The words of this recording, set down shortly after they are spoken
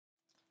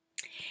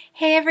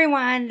Hey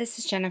everyone, this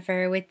is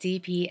Jennifer with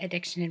DP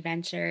Addiction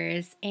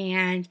Adventures,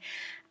 and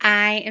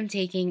I am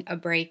taking a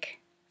break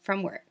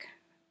from work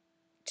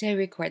to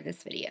record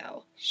this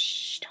video.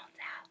 Shh, don't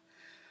tell.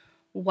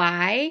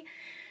 Why?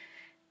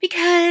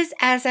 Because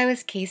as I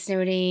was case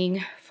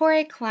noting for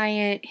a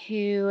client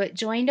who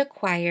joined a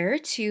choir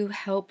to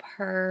help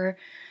her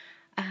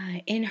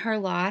in her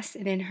loss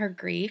and in her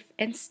grief,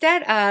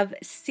 instead of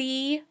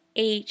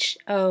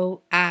CHOIR,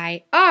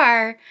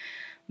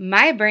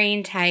 my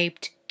brain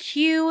typed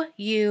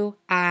QUIRE.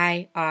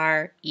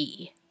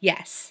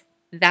 Yes,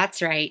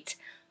 that's right,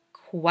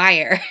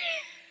 choir.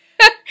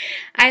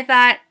 I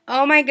thought,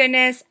 oh my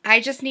goodness, I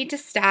just need to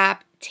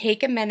stop,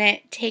 take a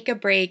minute, take a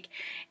break,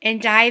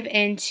 and dive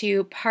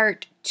into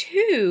part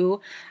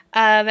 2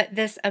 of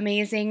this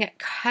amazing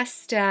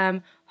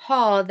custom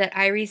haul that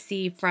I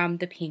received from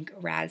the Pink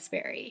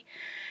Razzberry.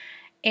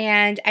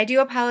 And I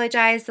do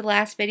apologize, the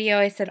last video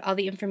I said all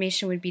the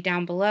information would be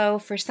down below.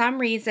 For some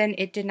reason,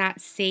 it did not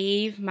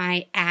save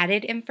my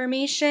added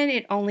information.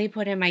 It only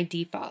put in my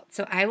default.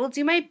 So I will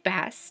do my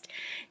best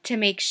to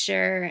make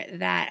sure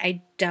that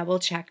I double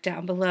check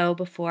down below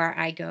before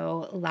I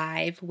go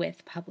live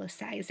with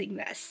publicizing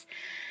this.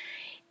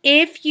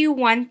 If you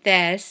want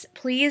this,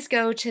 please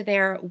go to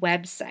their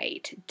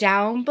website.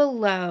 Down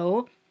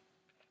below,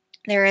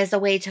 there is a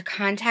way to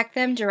contact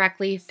them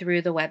directly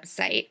through the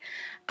website.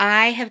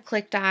 I have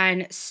clicked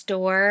on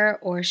store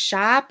or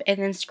shop and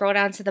then scroll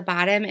down to the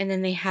bottom, and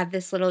then they have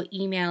this little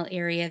email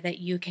area that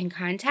you can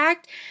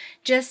contact.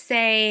 Just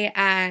say,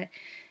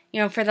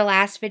 for the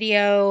last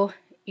video,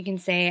 you can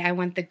say, I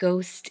want the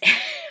ghost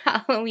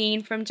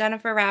Halloween from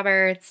Jennifer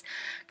Roberts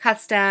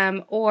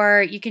custom,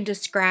 or you can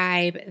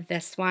describe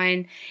this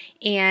one.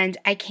 And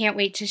I can't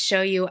wait to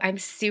show you. I'm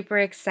super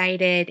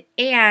excited.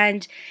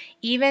 And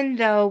even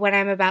though what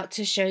I'm about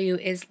to show you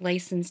is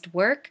licensed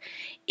work,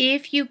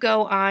 if you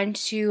go on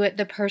to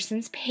the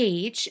person's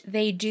page,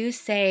 they do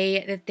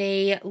say that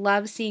they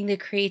love seeing the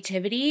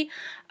creativity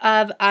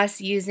of us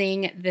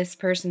using this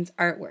person's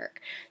artwork.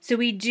 So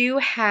we do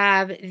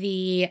have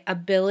the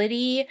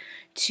ability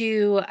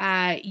to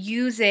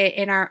use it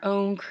in our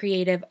own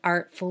creative,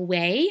 artful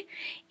way,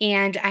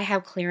 and I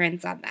have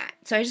clearance on that.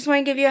 So I just want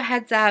to give you a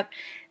heads up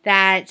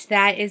that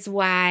is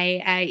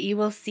why you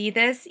will see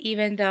this,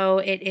 even though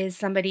it is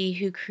somebody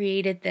who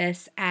created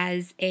this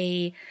as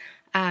a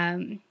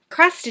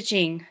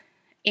cross-stitching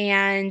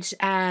and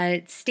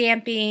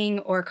stamping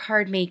or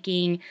card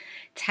making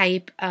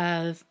type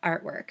of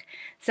artwork.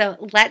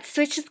 So let's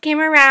switch this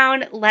camera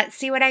around, let's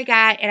see what I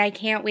got, and I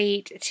can't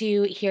wait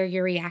to hear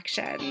your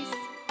reactions.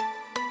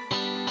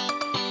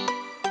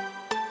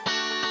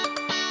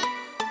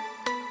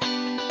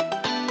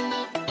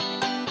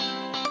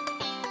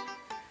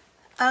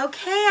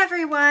 Okay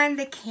everyone,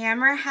 the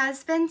camera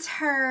has been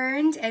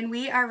turned and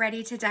we are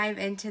ready to dive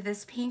into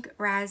this Pink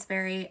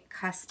Razzberry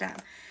custom.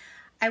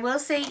 I will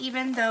say,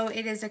 even though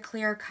it is a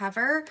clear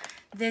cover,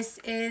 this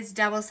is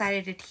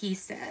double-sided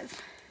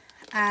adhesive.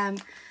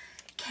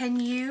 Can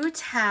you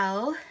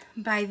tell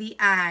by the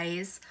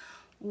eyes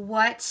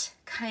what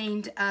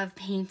kind of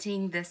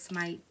painting this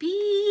might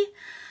be?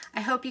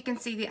 I hope you can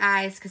see the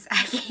eyes because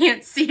I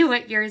can't see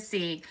what you're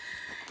seeing.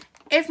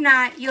 If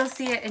not, you'll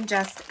see it in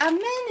just a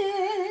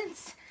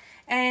minute.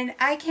 And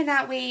I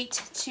cannot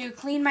wait to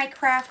clean my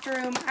craft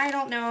room. I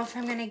don't know if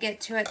I'm going to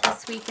get to it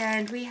this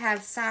weekend. We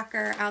have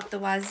soccer out the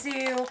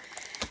wazoo.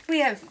 We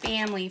have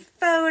family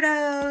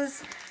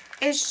photos.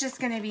 It's just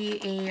going to be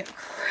a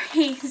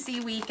crazy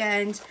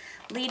weekend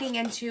leading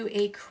into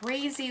a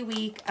crazy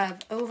week of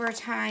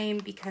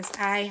overtime because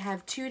I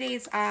have 2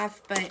 days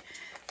off, but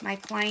my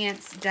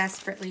clients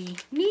desperately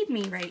need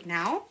me right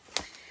now.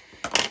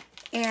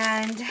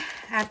 And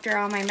after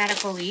all my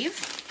medical leave.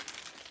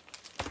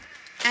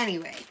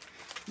 Anyway,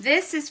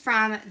 this is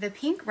from the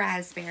Pink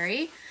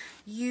Razzberry.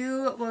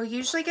 You will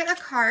usually get a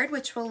card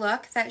which will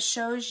look that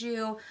shows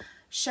you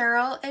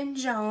Cheryl and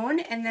Joan,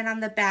 and then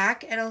on the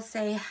back it'll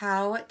say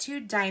how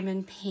to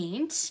diamond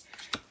paint.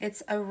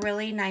 It's a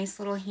really nice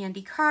little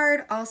handy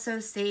card. Also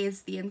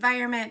saves the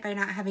environment by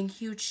not having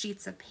huge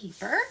sheets of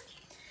paper.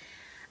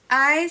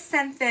 I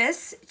sent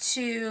this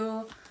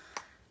to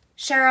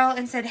Cheryl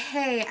and said,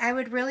 hey, I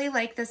would really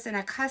like this in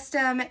a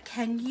custom.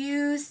 Can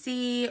you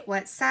see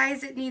what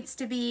size it needs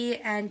to be,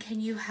 and can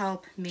you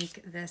help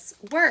make this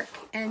work?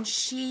 And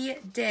she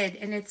did,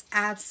 and it's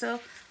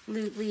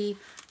absolutely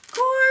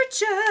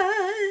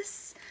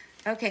gorgeous.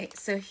 Okay,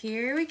 so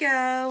here we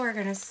go. We're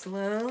gonna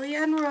slowly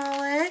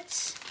unroll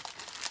it.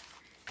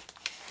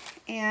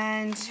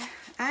 And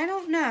I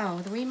don't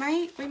know, we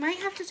might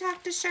have to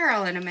talk to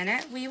Cheryl in a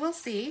minute. We will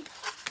see.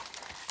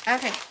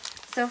 Okay,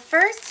 so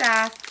first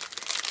off,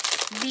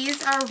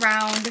 these are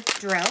round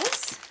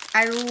drills.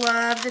 I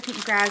love the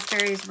Pink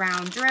Razzberry's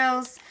round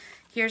drills.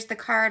 Here's the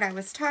card I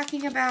was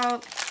talking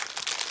about.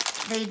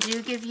 They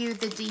do give you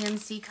the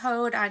DMC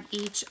code on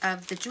each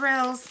of the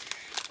drills,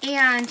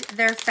 and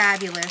they're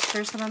fabulous.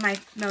 They're some of my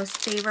most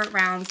favorite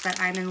rounds that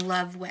I'm in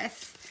love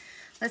with.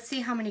 Let's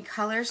see how many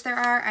colors there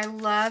are. I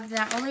love,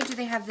 not only do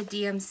they have the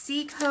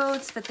DMC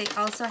codes, but they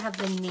also have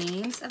the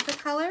names of the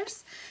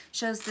colors.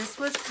 Shows this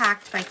was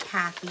packed by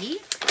Kathy.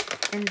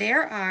 And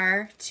there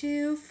are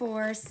 2,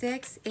 4,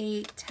 6,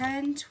 8,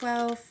 10,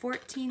 12,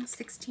 14,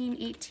 16,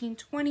 18,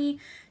 20,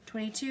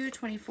 22,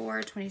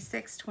 24,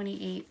 26,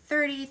 28,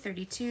 30,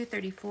 32,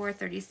 34,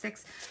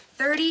 36,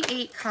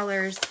 38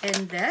 colors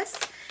in this.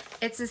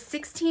 It's a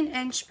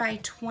 16-inch by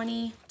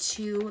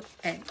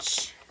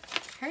 22-inch.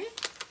 Okay.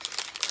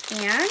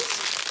 And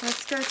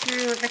let's go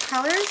through. The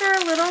colors are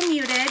a little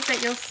muted,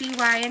 but you'll see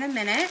why in a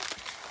minute.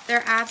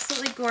 They're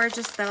absolutely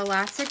gorgeous though.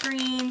 Lots of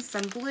greens,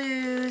 some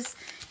blues,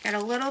 got a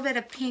little bit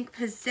of pink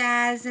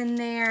pizzazz in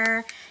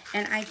there,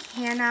 and I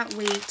cannot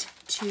wait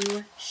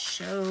to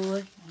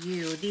show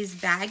you. These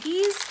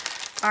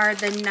baggies are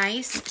the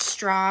nice,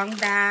 strong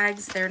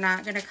bags. They're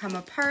not gonna come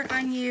apart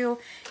on you.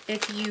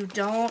 If you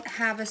don't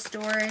have a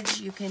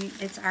storage, you can,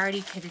 it's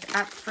already kitted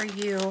up for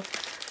you.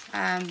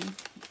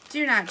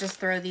 Do not just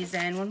throw these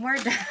in. When we're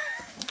done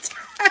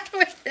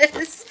with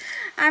this,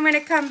 I'm going to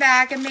come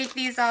back and make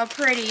these all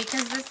pretty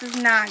because this is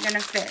not going to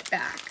fit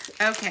back.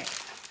 Okay.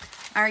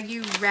 Are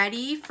you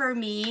ready for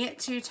me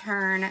to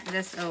turn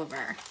this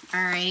over?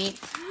 All right.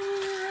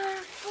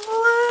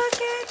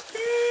 Look at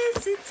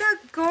this. It's a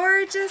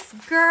gorgeous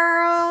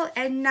girl.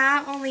 And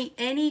not only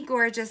any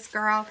gorgeous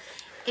girl,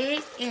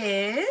 it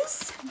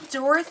is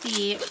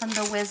Dorothy from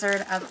The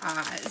Wizard of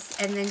Oz.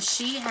 And then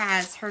she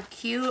has her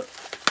cute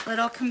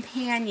little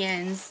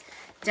companions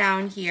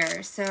down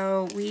here.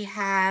 So we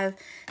have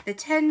the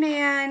Tin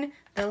Man,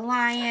 the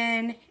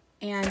Lion,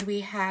 and we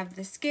have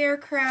the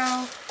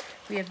Scarecrow.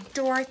 We have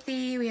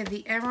Dorothy, we have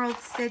the Emerald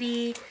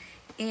City,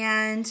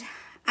 and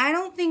I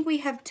don't think we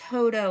have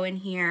Toto in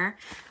here.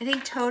 I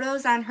think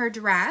Toto's on her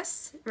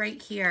dress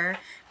right here.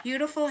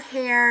 Beautiful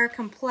hair,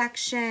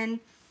 complexion.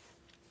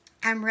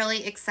 I'm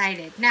really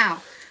excited.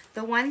 Now,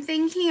 the one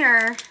thing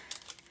here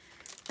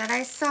that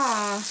I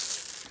saw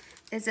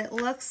is it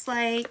looks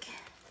like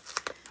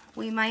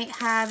we might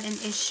have an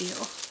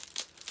issue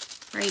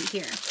right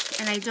here.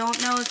 And I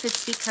don't know if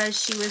it's because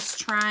she was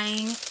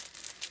trying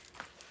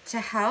to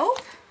help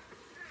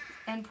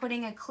and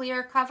putting a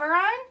clear cover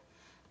on,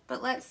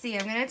 but let's see.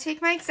 I'm gonna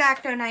take my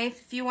X-Acto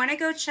knife. If you wanna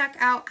go check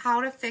out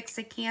how to fix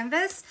a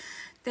canvas,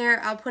 there,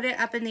 I'll put it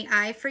up in the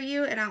eye for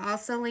you, and I'll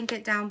also link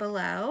it down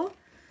below.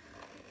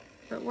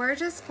 But we're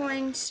just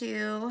going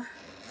to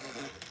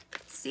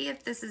see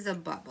if this is a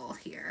bubble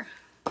here.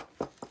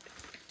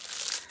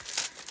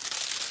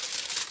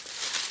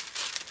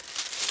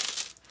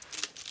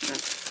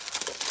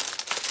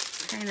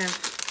 Kind of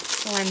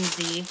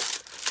flimsy.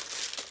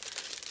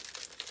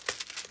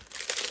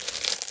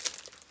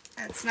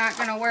 That's not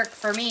gonna work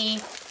for me.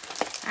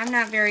 I'm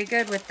not very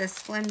good with this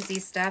flimsy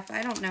stuff.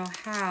 I don't know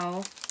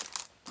how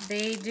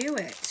they do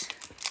it.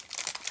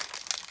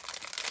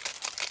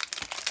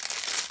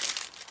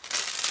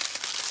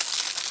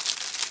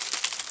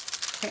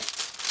 Okay.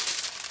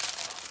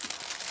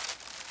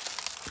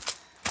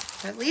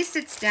 So at least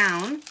it's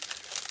down.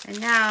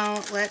 And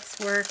now let's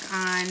work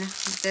on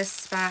this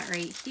spot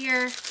right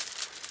here.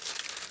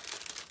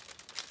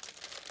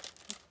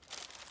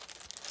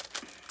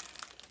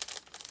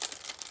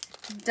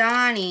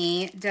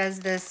 Donnie does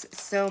this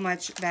so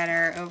much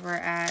better over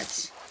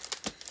at,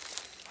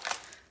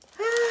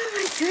 oh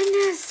my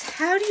goodness,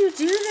 how do you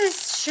do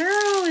this,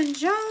 Cheryl and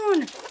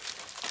Joan?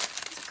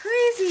 It's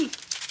crazy.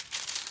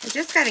 I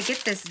just got to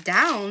get this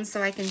down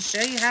so I can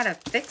show you how to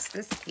fix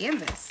this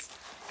canvas.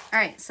 All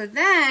right, so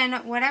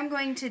then what I'm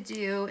going to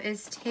do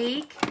is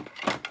take,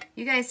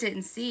 you guys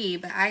didn't see,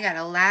 but I got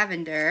a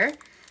lavender.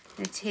 I'm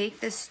going to take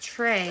this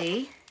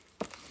tray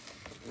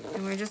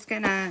and we're just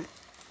going to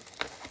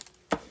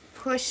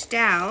push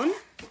down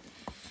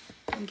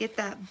and get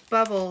that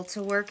bubble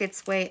to work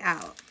its way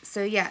out.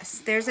 So yes,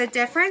 there's a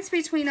difference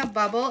between a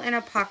bubble and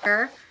a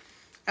pucker.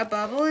 A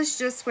bubble is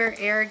just where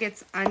air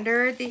gets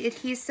under the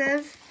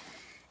adhesive,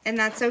 and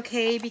that's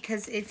okay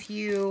because if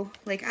you,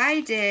 like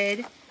I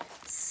did,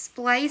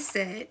 splice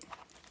it,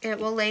 it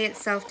will lay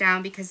itself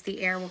down because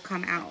the air will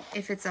come out.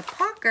 If it's a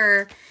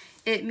pucker,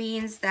 it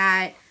means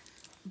that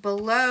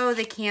below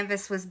the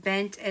canvas was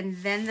bent and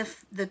then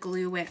the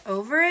glue went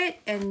over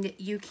it, and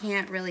you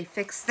can't really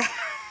fix that.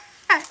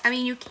 I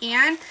mean, you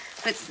can,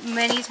 but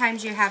many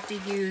times you have to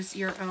use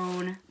your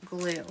own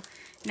glue.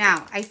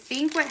 Now, I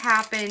think what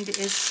happened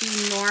is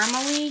she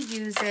normally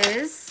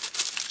uses,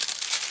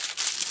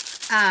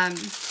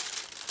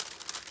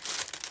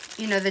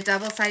 you know, the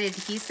double-sided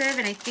adhesive,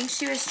 and I think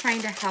she was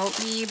trying to help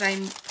me by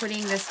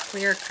putting this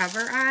clear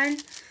cover on.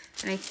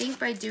 And I think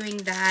by doing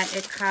that,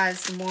 it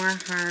caused more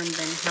harm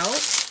than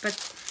help. But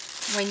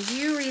when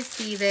you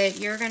receive it,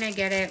 you're going to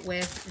get it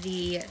with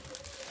the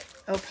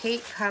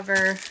opaque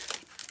cover.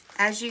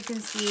 As you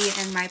can see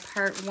in my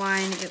part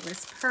 1, it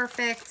was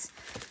perfect.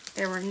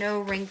 There were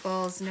no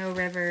wrinkles, no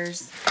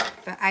rivers,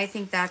 but I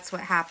think that's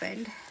what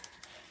happened.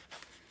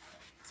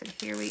 So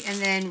here and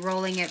then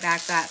rolling it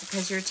back up,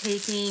 because you're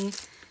taking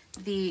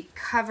the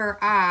cover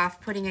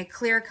off, putting a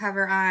clear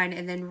cover on,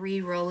 and then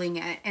re-rolling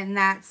it. And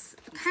that's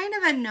kind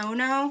of a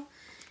no-no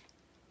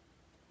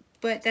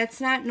but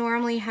that's not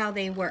normally how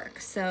they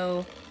work.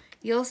 So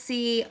you'll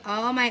see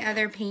all my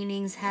other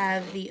paintings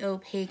have the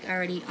opaque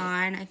already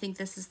on. I think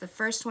this is the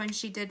first one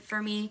she did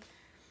for me,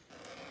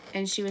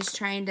 and she was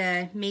trying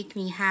to make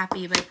me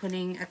happy by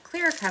putting a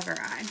clear cover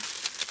on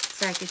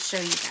so I could show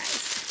you guys.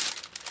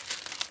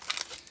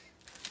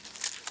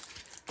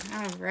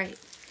 All right,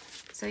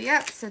 so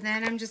yep, so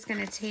then I'm just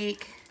gonna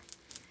take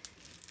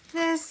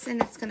this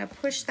and it's gonna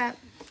push that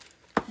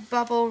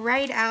bubble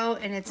right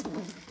out, and it's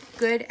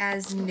good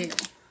as new.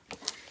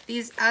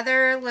 These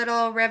other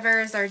little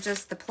rivers are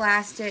just the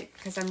plastic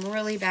because I'm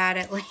really bad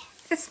at laying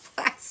this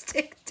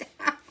plastic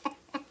down.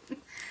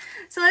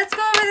 So let's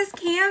go over this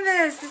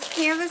canvas. This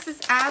canvas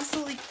is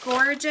absolutely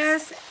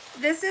gorgeous.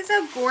 This is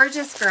a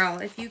gorgeous girl,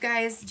 if you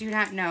guys do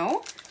not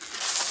know.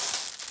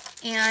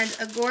 And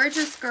a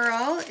gorgeous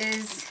girl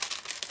is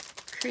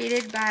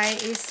created by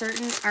a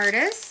certain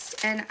artist,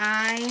 and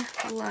I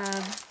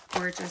love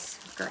gorgeous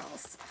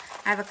girls.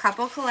 I have a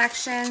couple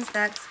collections.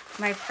 That's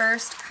my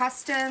first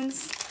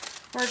customs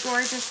were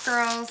gorgeous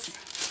girls,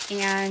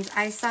 and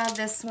I saw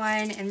this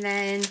one, and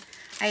then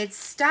I had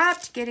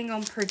stopped getting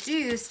them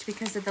produced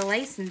because of the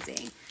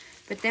licensing.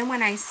 But then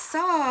when I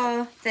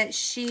saw that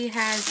she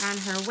has on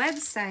her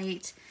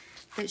website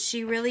that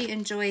she really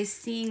enjoys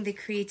seeing the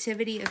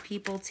creativity of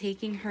people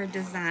taking her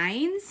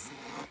designs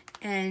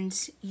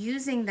and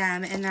using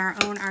them in their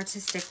own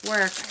artistic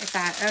work, I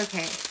thought,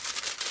 okay,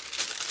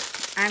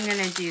 I'm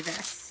gonna do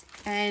this.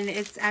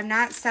 And I'm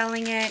not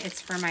selling it,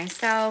 it's for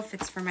myself,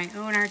 it's for my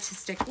own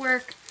artistic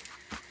work.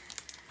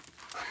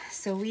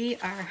 So we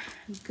are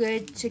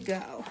good to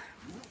go.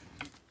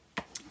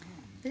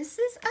 This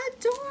is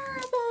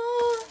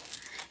adorable.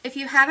 If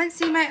you haven't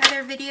seen my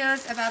other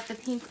videos about the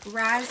pink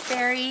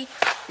raspberry,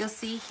 you'll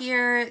see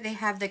here they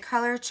have the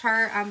color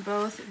chart on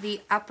both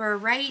the upper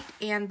right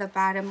and the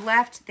bottom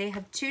left. They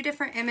have two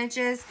different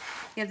images.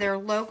 They have their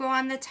logo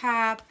on the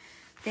top.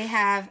 They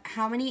have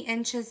how many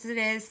inches it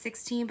is,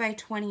 16 by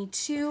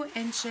 22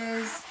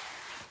 inches.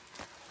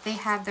 They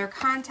have their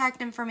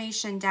contact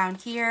information down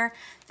here.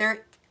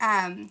 Their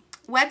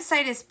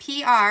website is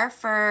PR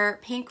for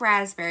Pink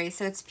Raspberry,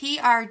 so it's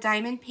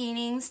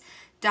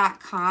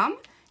prdiamondpaintings.com.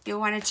 You'll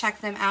want to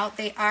check them out.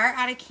 They are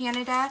out of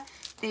Canada.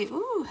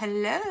 Ooh,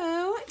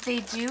 hello. They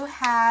do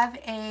have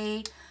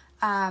a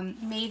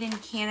made in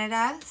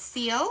Canada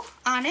seal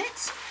on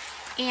it.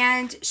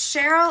 And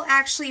Cheryl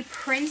actually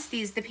prints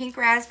these. The Pink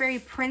Raspberry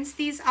prints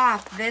these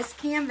off this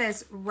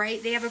canvas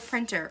right. They have a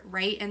printer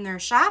right in their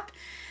shop.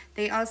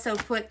 They also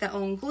put the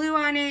own glue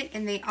on it,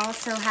 and they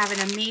also have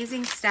an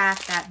amazing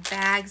staff that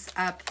bags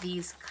up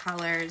these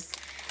colors.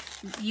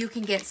 You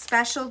can get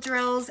special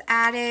drills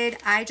added.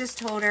 I just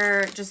told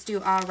her just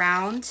do all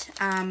round.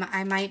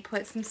 I might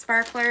put some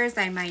sparklers,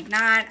 I might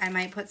not. I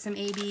might put some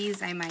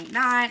ABs, I might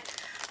not.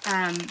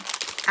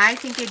 I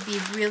think it'd be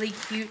really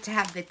cute to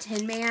have the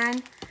Tin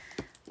Man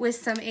with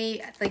some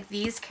like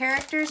these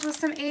characters with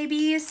some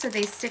ABs so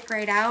they stick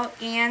right out,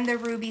 and the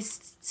ruby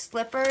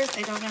slippers.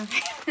 I don't know if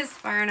I have this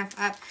far enough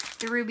up.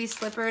 The ruby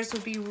slippers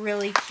would be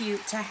really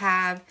cute to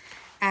have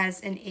as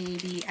an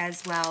AB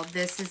as well.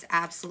 This is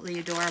absolutely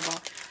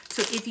adorable.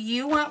 So if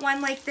you want one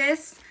like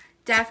this,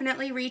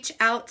 definitely reach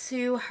out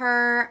to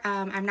her.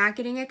 I'm not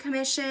getting a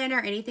commission or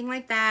anything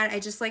like that. I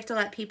just like to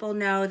let people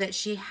know that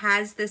she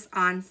has this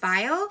on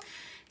file.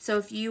 So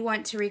if you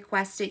want to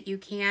request it, you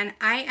can.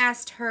 I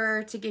asked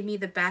her to give me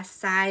the best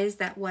size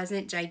that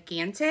wasn't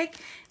gigantic,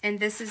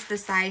 and this is the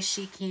size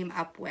she came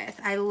up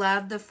with. I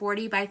love the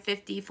 40 by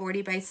 50,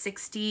 40 by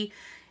 60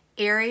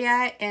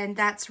 area, and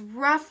that's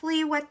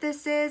roughly what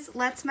this is.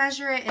 Let's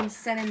measure it in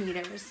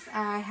centimeters.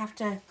 I have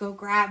to go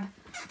grab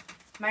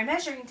my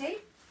measuring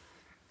tape.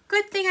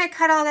 Good thing I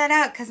cut all that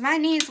out because my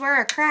knees were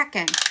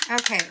a-cracking.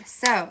 Okay,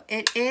 so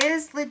it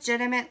is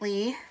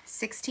legitimately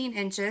 16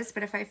 inches,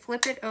 but if I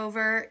flip it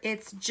over,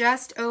 it's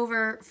just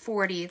over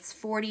 40. It's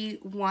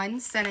 41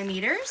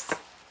 centimeters.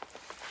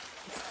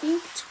 I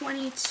think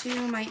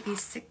 22 might be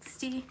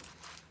 60.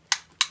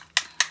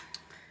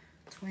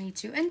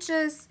 22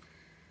 inches.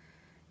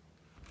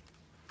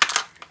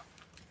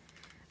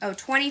 Oh,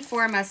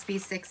 24 must be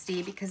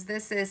 60 because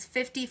this is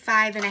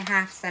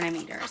 55.5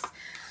 centimeters.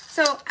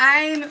 So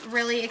I'm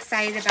really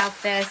excited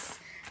about this.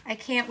 I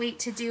can't wait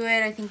to do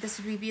it. I think this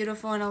would be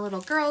beautiful in a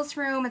little girl's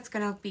room. It's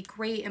gonna be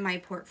great in my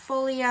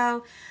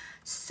portfolio.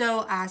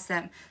 So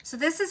awesome. So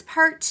this is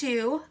part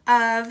 2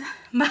 of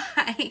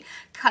my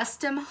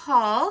custom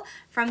haul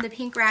from the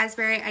Pink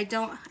Raspberry. I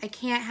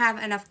can't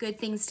have enough good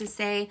things to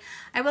say.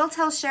 I will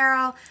tell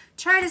Cheryl,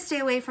 try to stay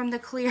away from the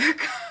clear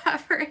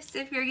covers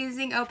if you're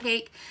using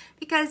opaque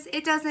because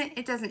it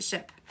doesn't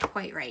ship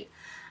quite right.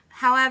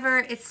 However,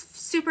 it's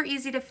super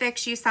easy to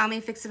fix. You saw me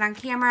fix it on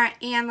camera,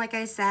 and like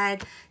I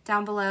said,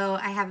 down below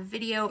I have a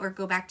video, or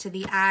go back to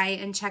the eye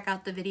and check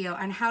out the video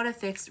on how to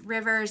fix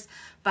rivers,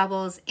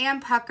 bubbles,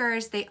 and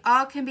puckers. They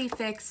all can be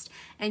fixed,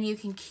 and you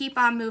can keep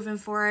on moving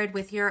forward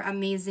with your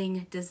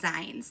amazing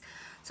designs.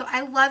 So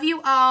I love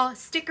you all.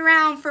 Stick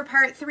around for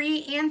part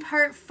 3 and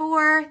part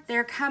 4.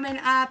 They're coming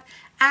up.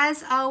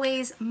 As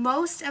always,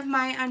 most of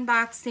my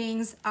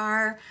unboxings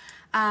are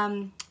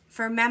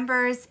for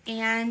members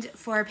and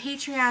for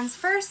Patreons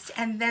first,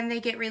 and then they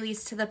get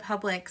released to the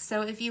public.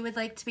 So if you would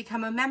like to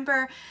become a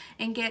member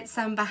and get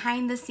some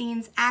behind the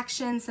scenes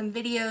action, some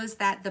videos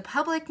that the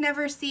public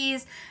never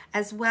sees,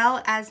 as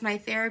well as my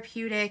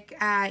therapeutic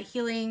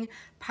healing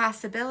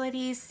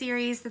possibilities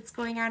series that's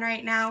going on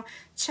right now,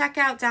 check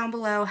out down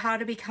below how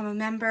to become a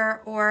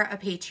member or a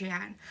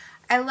Patreon.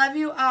 I love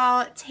you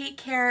all. Take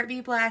care, be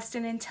blessed,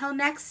 and until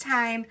next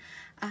time,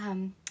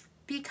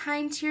 be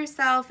kind to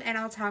yourself, and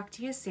I'll talk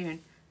to you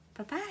soon.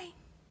 Bye-bye.